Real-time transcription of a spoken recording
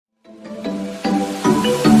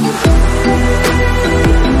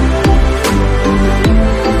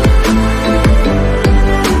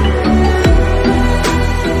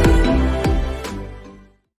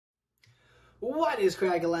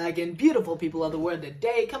Scrag-a-lag, beautiful people of the world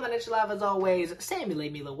today. Coming at you live as always, Samuel A.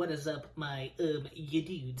 Mila. What is up, my you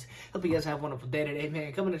dudes? Hope you guys have a wonderful day today,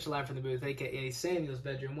 man. Coming at you live from the booth, aka Samuel's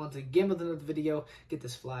bedroom, once again with another video. Get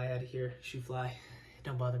this fly out of here, shoe fly.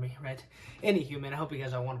 Don't bother me, right? Anywho, man, I hope you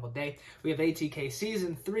guys have a wonderful day. We have ATK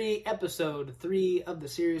Season 3, Episode 3 of the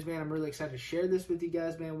series, man. I'm really excited to share this with you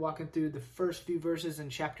guys, man. Walking through the first few verses in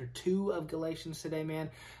Chapter 2 of Galatians today, man.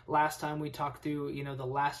 Last time we talked through, the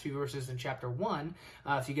last few verses in Chapter 1.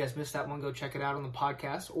 If you guys missed that one, go check it out on the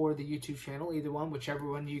podcast or the YouTube channel. Either one, whichever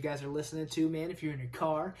one you guys are listening to, man. If you're in your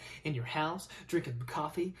car, in your house, drinking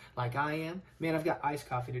coffee like I am. Man, I've got iced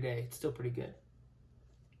coffee today. It's still pretty good.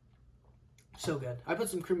 So good. I put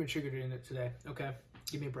some cream and sugar in it today. Okay,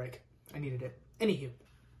 give me a break. I needed it. Anywho,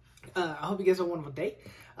 I hope you guys have a wonderful day.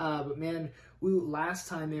 But man, last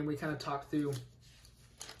time, man, we kind of talked through,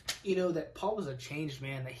 that Paul was a changed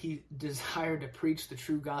man, that he desired to preach the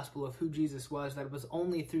true gospel of who Jesus was, that it was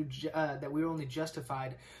only through, that we were only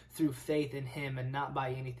justified through faith in him and not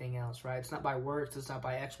by anything else, right? It's not by works, it's not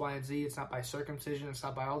by X, Y, and Z, it's not by circumcision, it's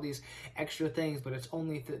not by all these extra things, but it's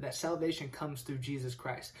only that salvation comes through Jesus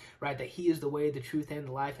Christ, right? That he is the way, the truth, and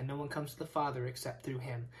the life, and no one comes to the Father except through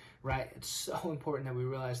him, right? It's so important that we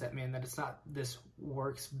realize that, man, that it's not this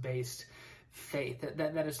works-based faith,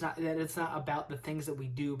 that it's not about the things that we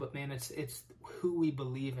do, but man, it's who we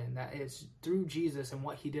believe in, that it's through Jesus and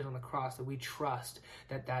what he did on the cross that we trust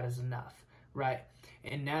that is enough, right?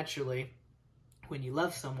 And naturally, when you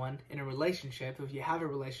love someone in a relationship, if you have a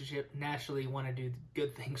relationship, naturally you want to do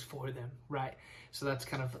good things for them, right? So that's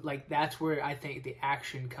kind of like, that's where I think the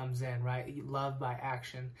action comes in, right? Love by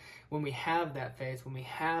action. When we have that faith, when we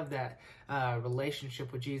have that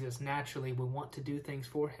relationship with Jesus, naturally we want to do things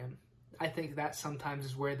for him. I think that sometimes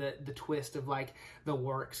is where the twist of like the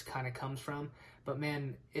works kind of comes from. But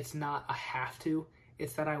man, it's not a have to.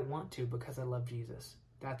 It's that I want to because I love Jesus.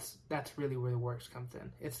 That's really where the works comes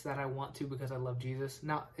in. It's that I want to because I love Jesus.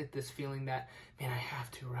 Not this feeling that, man, I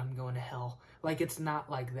have to or I'm going to hell. Like, it's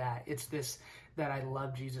not like that. It's this that I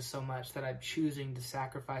love Jesus so much that I'm choosing to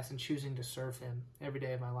sacrifice and choosing to serve him every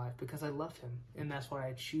day of my life because I love him. And that's what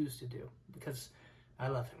I choose to do because I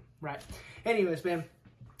love him, right? Anyways, man,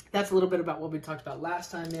 that's a little bit about what we talked about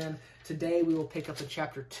last time, man. Today we will pick up in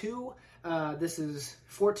chapter 2. This is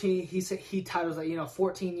 14. He titles it,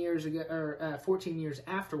 14 years ago, or 14 years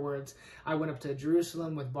afterwards, I went up to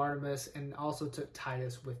Jerusalem with Barnabas and also took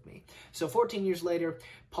Titus with me. So 14 years later,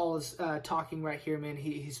 Paul is talking right here, man.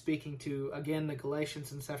 He's speaking to, again, the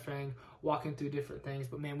Galatians and suffering, walking through different things.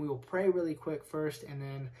 But man, we will pray really quick first, and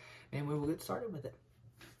then we will get started with it.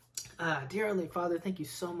 Dear Heavenly Father, thank you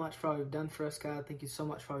so much for all you've done for us, God. Thank you so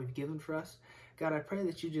much for all you've given for us. God, I pray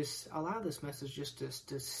that you just allow this message just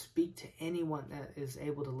to speak to anyone that is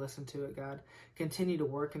able to listen to it, God. Continue to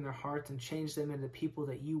work in their hearts and change them into people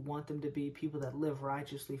that you want them to be, people that live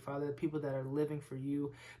righteously, Father, people that are living for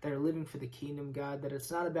you, that are living for the kingdom, God, that it's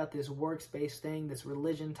not about this works-based thing, this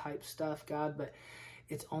religion-type stuff, God, but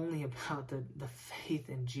it's only about the faith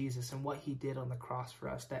in Jesus and what he did on the cross for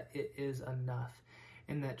us, that it is enough.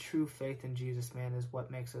 And that true faith in Jesus, man, is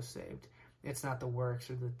what makes us saved. It's not the works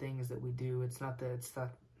or the things that we do. It's not the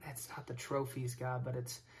trophies, God, but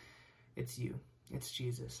it's you. It's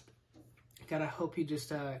Jesus. God, I hope you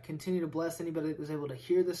just continue to bless anybody that was able to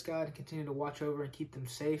hear this, God, and continue to watch over and keep them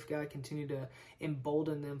safe, God. Continue to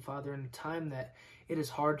embolden them, Father, in a time that it is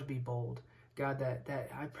hard to be bold. God,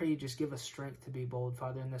 that I pray you just give us strength to be bold,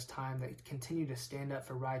 Father, in this time, that continue to stand up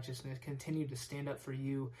for righteousness, continue to stand up for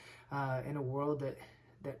you in a world that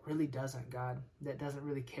really doesn't, God, that doesn't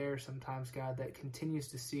really care sometimes, God, that continues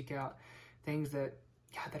to seek out things that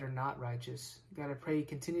are not righteous. God, I pray you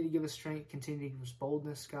continue to give us strength, continue to give us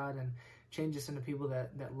boldness, God, and change us into people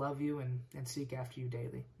that love you and seek after you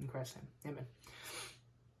daily. In Christ's name, amen.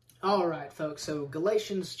 All right, folks, so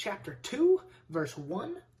Galatians chapter 2, verse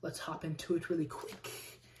 1. Let's hop into it really quick.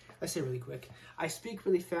 I say really quick. I speak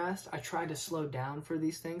really fast. I try to slow down for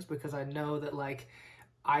these things because I know that, like,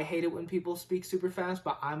 I hate it when people speak super fast,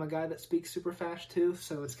 but I'm a guy that speaks super fast too,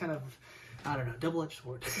 so it's kind of, I don't know, double-edged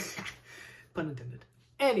sword. Pun intended.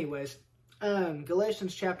 Anyways,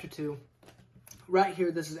 Galatians chapter 2. Right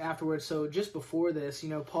here, this is afterwards. So just before this,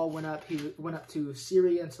 Paul went up. He went up to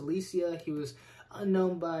Syria and Cilicia. He was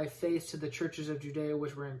unknown by face to the churches of Judea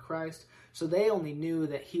which were in Christ. So they only knew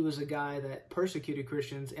that he was a guy that persecuted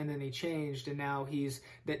Christians, and then he changed, and now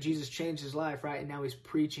that Jesus changed his life, right? And now he's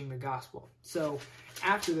preaching the gospel. So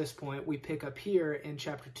after this point, we pick up here in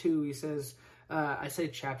chapter 2. He says, I say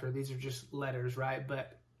chapter, these are just letters, right?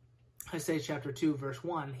 But Isaiah chapter 2, verse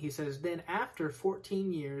 1, he says, "Then after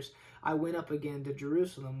 14 years, I went up again to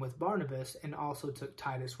Jerusalem with Barnabas and also took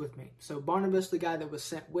Titus with me." So Barnabas, the guy that was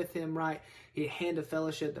sent with him, right? He had hand of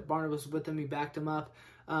fellowship that Barnabas was with him. He backed him up.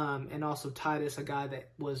 And also Titus, a guy that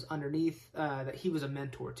was underneath, that he was a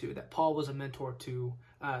mentor to, that Paul was a mentor to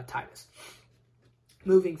Titus.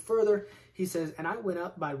 Moving further, he says, "And I went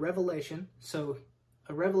up by revelation." So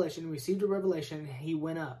a revelation, received a revelation, and he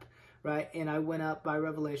went up, right? "And I went up by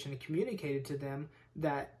revelation and communicated to them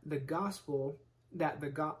that the gospel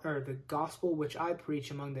which I preach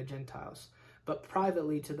among the Gentiles, but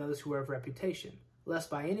privately to those who are of reputation, lest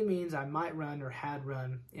by any means I might run or had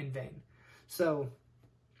run in vain." So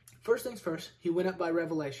first things first, he went up by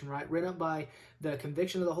revelation, right? Went up by the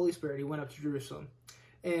conviction of the Holy Spirit. He went up to Jerusalem.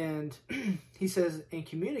 And he says, "and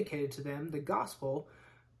communicated to them the gospel,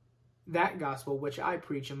 that gospel which I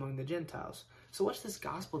preach among the Gentiles." So what's this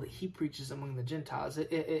gospel that he preaches among the Gentiles?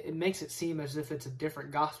 It makes it seem as if it's a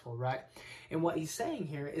different gospel, right? And what he's saying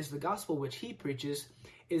here is the gospel which he preaches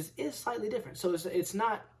is slightly different. So it's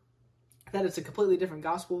not that it's a completely different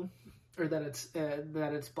gospel, or that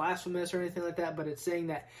it's blasphemous or anything like that, but it's saying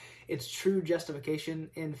that it's true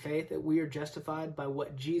justification in faith, that we are justified by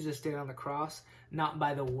what Jesus did on the cross, not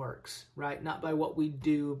by the works, right? Not by what we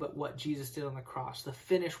do, but what Jesus did on the cross, the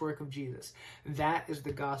finished work of Jesus. That is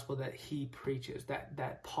the gospel that he preaches,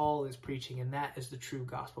 that Paul is preaching, and that is the true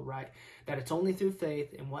gospel, right? That it's only through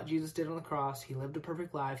faith in what Jesus did on the cross. He lived a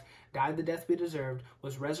perfect life, died the death we deserved,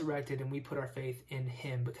 was resurrected, and we put our faith in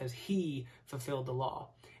him because he fulfilled the law,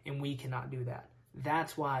 and we cannot do that.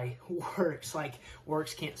 That's why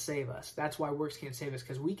works can't save us. That's why works can't save us,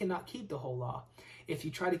 because we cannot keep the whole law. If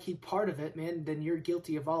you try to keep part of it, man, then you're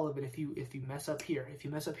guilty of all of it. If you mess up here,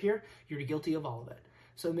 you're guilty of all of it.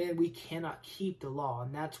 So, man, we cannot keep the law,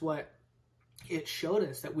 and that's what it showed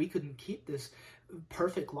us, that we couldn't keep this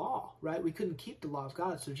perfect law, right? We couldn't keep the law of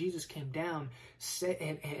God. So Jesus came down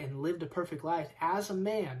and lived a perfect life as a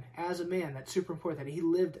man. That's super important, that he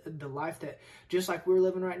lived the life that, just like we're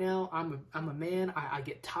living right now. I'm a man. I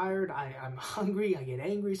get tired. I'm hungry. I get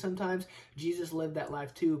angry sometimes. Jesus lived that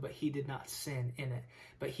life too, but he did not sin in it.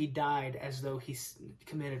 But he died as though he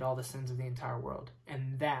committed all the sins of the entire world.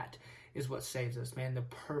 And that is what saves us, man. The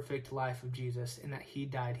perfect life of Jesus, in that he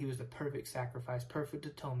died. He was the perfect sacrifice, perfect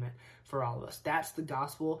atonement for all of us. That's the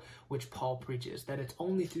gospel which Paul preaches, that it's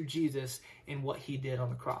only through Jesus and what he did on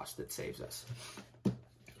the cross that saves us.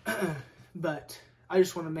 But I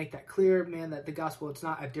just want to make that clear, man, that the gospel, it's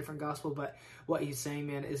not a different gospel, but what he's saying,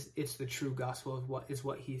 man, is it's the true gospel of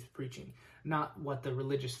what he's preaching, not what the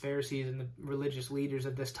religious Pharisees and the religious leaders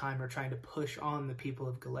of this time are trying to push on the people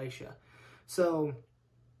of Galatia. So,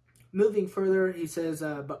 moving further, he says,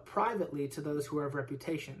 but privately to those who are of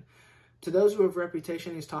reputation. To those who are of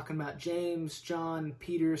reputation, he's talking about James, John,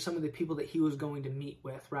 Peter, some of the people that he was going to meet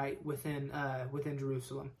with, right, within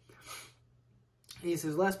Jerusalem. He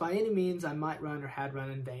says, lest by any means I might run or had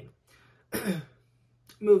run in vain.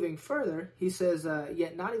 Moving further, he says,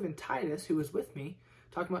 yet not even Titus, who was with me,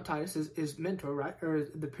 talking about Titus, his mentor, right, or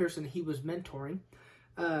the person he was mentoring,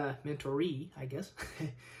 mentoree, I guess.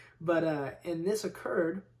 But, and this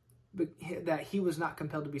occurred that he was not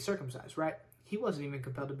compelled to be circumcised, right? He wasn't even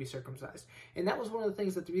compelled to be circumcised. And that was one of the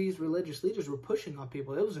things that these religious leaders were pushing on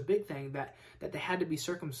people. It was a big thing that they had to be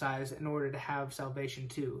circumcised in order to have salvation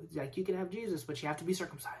too. It's like, you can have Jesus, but you have to be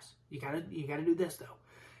circumcised. You gotta do this though.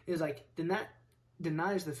 It's like, then that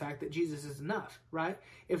denies the fact that Jesus is enough, right?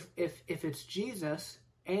 If it's Jesus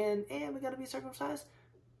and we gotta be circumcised,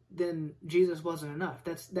 then Jesus wasn't enough.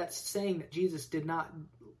 That's saying that Jesus did not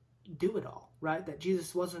do it all, right? That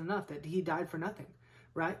Jesus wasn't enough, that he died for nothing,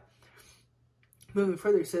 right? Moving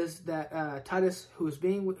further, he says that Titus, who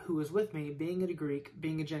was with me, being a Greek,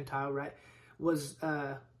 being a Gentile, right, was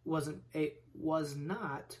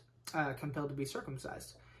not compelled to be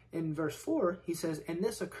circumcised. In verse 4, he says, and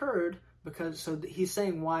this occurred because, so he's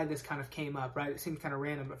saying why this kind of came up, right? It seems kind of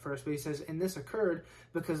random at first, but he says, and this occurred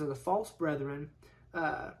because of the false brethren,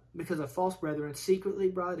 secretly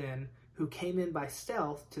brought in, who came in by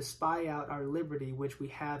stealth to spy out our liberty which we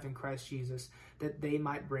have in Christ Jesus, that they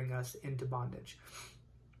might bring us into bondage.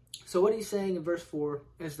 So what he's saying in verse 4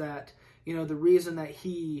 is that, the reason that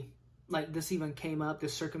this even came up,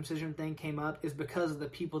 this circumcision thing came up, is because of the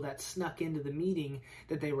people that snuck into the meeting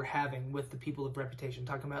that they were having with the people of reputation,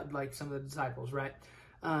 talking about like some of the disciples, right?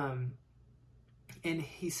 And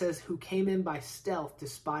he says, who came in by stealth to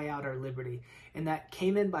spy out our liberty. And that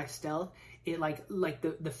came in by stealth, it like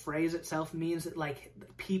the phrase itself means that like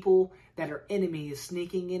people that are enemies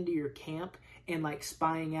sneaking into your camp and like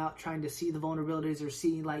spying out, trying to see the vulnerabilities or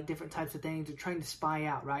see like different types of things, or trying to spy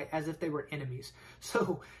out, right? As if they were enemies.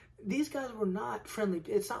 So these guys were not friendly.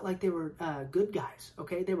 It's not like they were good guys,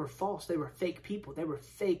 okay? They were false. They were fake people. They were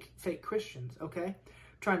fake Christians, okay?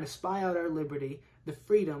 Trying to spy out our liberty, the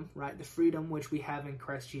freedom, right? The freedom which we have in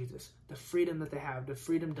Christ Jesus. The freedom that they have. The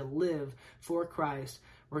freedom to live for Christ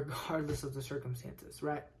regardless of the circumstances,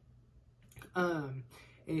 right? And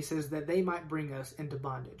he says that they might bring us into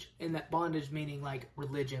bondage. And that bondage meaning like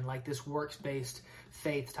religion, like this works-based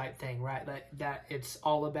faith type thing, right? That it's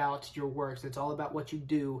all about your works. It's all about what you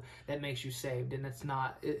do that makes you saved. And it's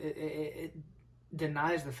not, it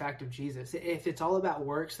denies the fact of Jesus. If it's all about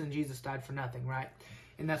works, then Jesus died for nothing, right?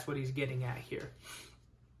 And that's what he's getting at here.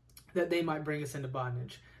 That they might bring us into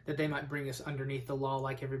bondage. That they might bring us underneath the law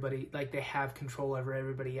like everybody, like they have control over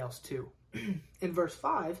everybody else too. In verse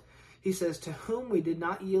 5, he says, to whom we did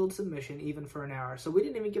not yield submission even for an hour. So we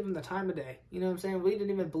didn't even give them the time of day. You know what I'm saying? We didn't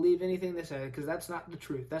even believe anything they said because that's not the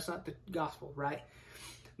truth. That's not the gospel, right?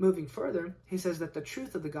 Moving further, he says that the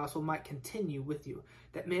truth of the gospel might continue with you.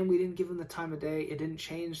 That, man, we didn't give them the time of day. It didn't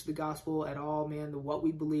change the gospel at all, man, what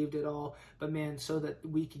we believed at all. But, man, so that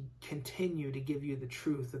we can continue to give you the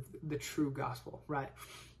truth of the true gospel, right?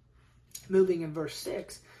 Moving in verse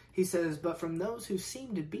 6, he says, but from those who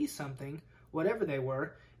seem to be something, whatever they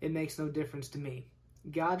were, it makes no difference to me.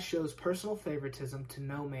 God shows personal favoritism to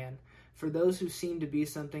no man, for those who seem to be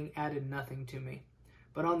something added nothing to me.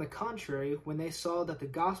 But on the contrary, when they saw that the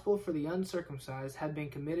gospel for the uncircumcised had been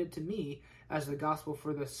committed to me, as the gospel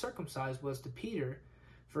for the circumcised was to Peter,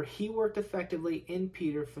 for he worked effectively in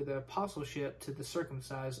Peter for the apostleship to the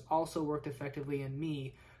circumcised, also worked effectively in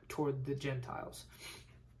me toward the Gentiles.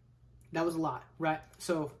 That was a lot, right?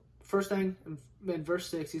 So, first thing, in verse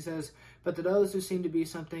 6, he says, but to those who seem to be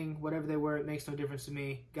something, whatever they were, it makes no difference to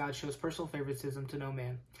me. God shows personal favoritism to no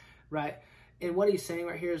man, right? And what he's saying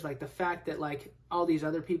right here is like the fact that like all these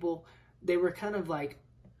other people, they were kind of like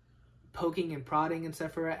poking and prodding and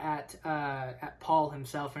stuff at Paul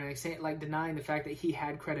himself, and like denying the fact that he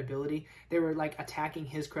had credibility. They were like attacking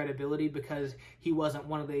his credibility because he wasn't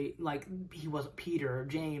one of the, like, he wasn't Peter or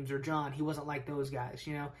James or John. He wasn't like those guys,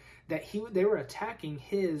 you know, that they were attacking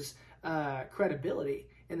his credibility.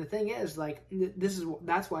 And the thing is, like,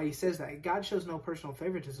 that's why he says that God shows no personal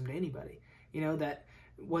favoritism to anybody, you know, that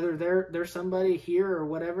whether they're somebody here or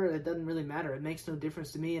whatever, it doesn't really matter. It makes no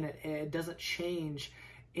difference to me, and it doesn't change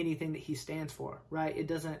anything that he stands for, right? It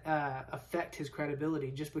doesn't affect his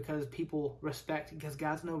credibility just because people respect, because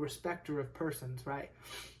God's no respecter of persons, right?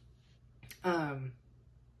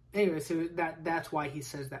 Anyway, so that's why he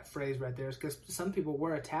says that phrase right there, is because some people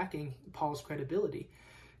were attacking Paul's credibility,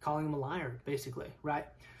 calling him a liar, basically, right?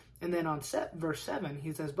 And then on verse 7,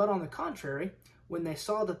 he says, but on the contrary, when they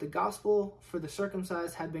saw that the gospel for the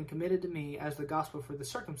circumcised had been committed to me, as the gospel for the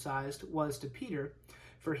circumcised was to Peter,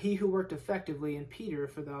 for he who worked effectively in Peter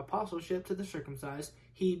for the apostleship to the circumcised,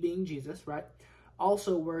 he being Jesus, right,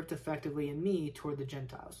 also worked effectively in me toward the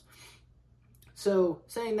Gentiles. So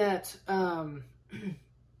saying that,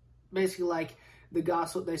 basically like the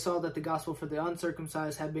gospel, they saw that the gospel for the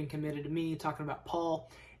uncircumcised had been committed to me, talking about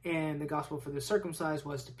Paul, and the gospel for the circumcised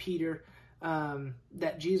was to Peter,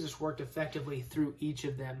 that Jesus worked effectively through each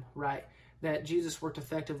of them, right? That Jesus worked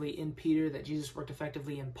effectively in Peter, that Jesus worked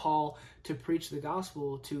effectively in Paul to preach the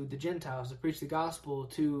gospel to the Gentiles, to preach the gospel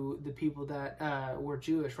to the people that were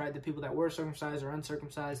Jewish, right? The people that were circumcised or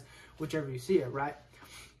uncircumcised, whichever you see it, right?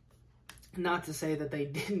 Not to say that they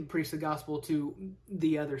didn't preach the gospel to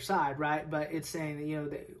the other side, right? But it's saying that, you know,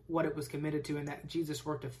 that what it was committed to, and that Jesus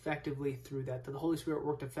worked effectively through that, that the Holy Spirit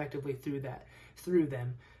worked effectively through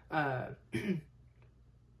them. That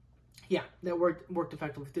worked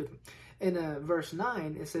effectively through them. In verse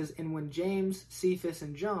 9, it says, and when James, Cephas,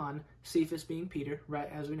 and John, Cephas being Peter, right,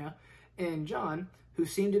 as we know, and John, who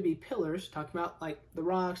seemed to be pillars, talking about like the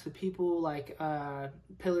rocks, the people, like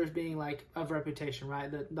pillars being like of reputation,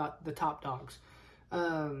 right, the top dogs,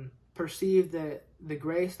 perceived that the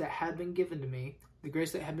grace that had been given to me, the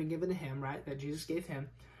grace that had been given to him, right, that Jesus gave him,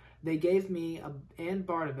 they gave me and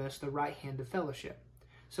Barnabas the right hand of fellowship.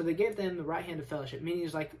 So they gave them the right hand of fellowship, meaning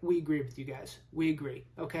it's like, we agree with you guys. We agree,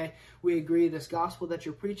 okay? We agree this gospel that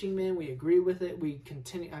you're preaching, man, we agree with it. We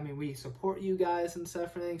support you guys and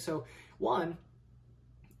stuff and everything. So, one,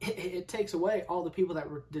 it takes away all the people that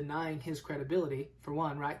were denying his credibility, for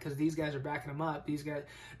one, right? Because these guys are backing him up. These guys,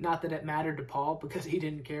 not that it mattered to Paul, because he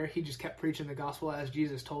didn't care. He just kept preaching the gospel as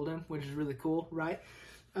Jesus told him, which is really cool, right?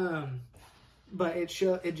 But it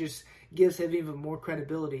just gives him even more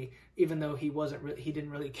credibility, even though he didn't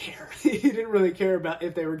really care. He didn't really care about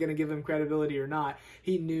if they were going to give him credibility or not.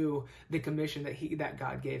 He knew the commission that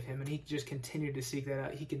God gave him, and he just continued to seek that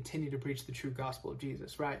out. He continued to preach the true gospel of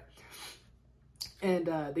Jesus, right? And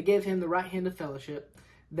they gave him the right hand of fellowship.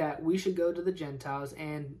 that we should go to the Gentiles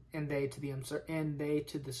and they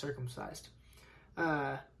to the circumcised.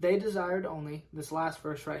 They desired only, this last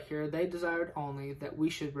verse right here, they desired only that we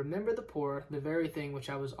should remember the poor, the very thing which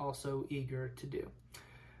I was also eager to do.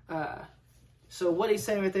 So what he's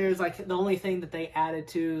saying right there is like the only thing that they added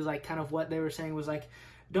to is like kind of what they were saying was like,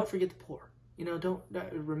 don't forget the poor. Don't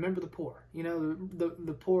remember the poor.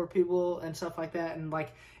 The poor people and stuff like that.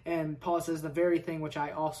 And Paul says the very thing which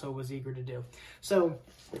I also was eager to do. So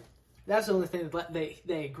that's the only thing that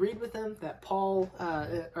they agreed with him, that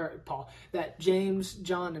that James,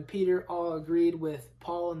 John, and Peter all agreed with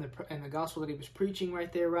Paul and the gospel that he was preaching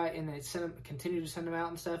right there, right? And they continue to send him out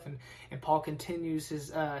and stuff, and Paul continues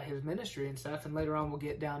his ministry and stuff. And later on, we'll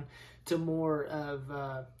get down to more of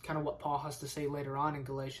kind of what Paul has to say later on in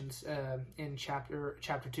Galatians in chapter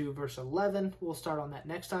 2, verse 11. We'll start on that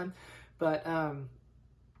next time. But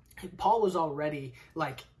Paul was already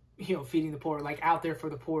feeding the poor, out there for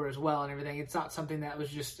the poor as well and everything. It's not something that was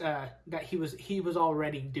just that he was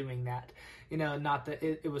already doing that, not that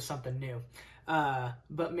it was something new.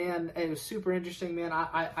 But man, it was super interesting, man.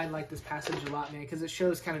 I like this passage a lot, man, because it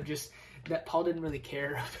shows kind of just that Paul didn't really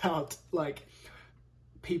care about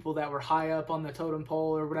people that were high up on the totem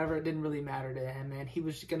pole or whatever. It didn't really matter to him, man. He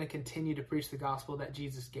was going to continue to preach the gospel that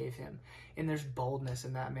Jesus gave him. And there's boldness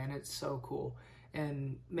in that, man. It's so cool.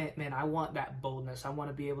 And man, I want that boldness. I want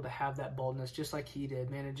to be able to have that boldness just like he did,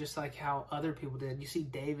 man, and just like how other people did. You see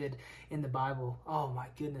David in the Bible. Oh my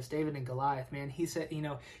goodness, David and Goliath, man. He said,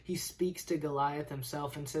 he speaks to Goliath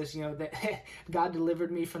himself and says, that God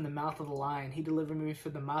delivered me from the mouth of the lion. He delivered me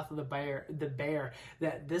from the mouth of the bear,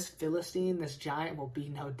 that this Philistine, this giant will be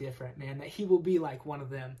no different, man, that he will be like one of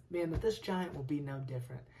them, man, that this giant will be no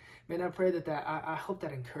different. Man, I pray that I hope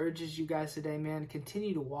that encourages you guys today, man.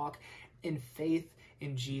 Continue to walk in faith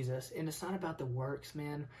in Jesus. And it's not about the works,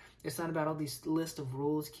 man. It's not about all these list of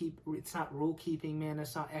rules. It's not rule keeping, man.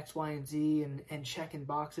 It's not X, Y, and Z and checking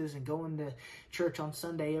boxes and going to church on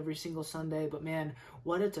Sunday every single Sunday. But man,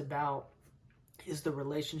 what it's about is the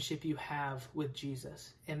relationship you have with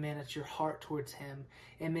Jesus. And man, it's your heart towards him.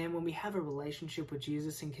 And man, when we have a relationship with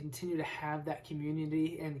Jesus and continue to have that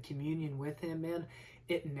community and communion with him, man,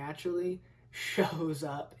 it naturally shows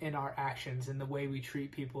up in our actions and the way we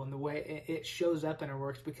treat people and the way it shows up in our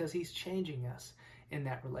works, because he's changing us in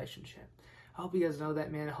that relationship. I hope you guys know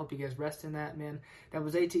that, man. I hope you guys rest in that, man. That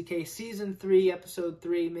was ATK Season 3, Episode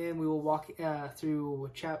 3, man. We will walk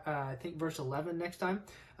through, I think, verse 11 next time.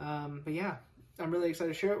 But yeah, I'm really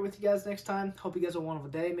excited to share it with you guys next time. Hope you guys have a wonderful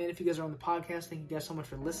day, man. If you guys are on the podcast, thank you guys so much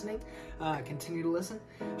for listening. Continue to listen.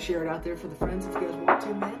 Share it out there for the friends if you guys want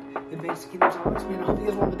to, man. Advance the Kingdom's always, man. I hope you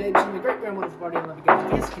guys have a wonderful day. This has been a great, great, wonderful party. I love you guys.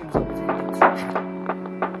 Advance the Kingdom's always, man.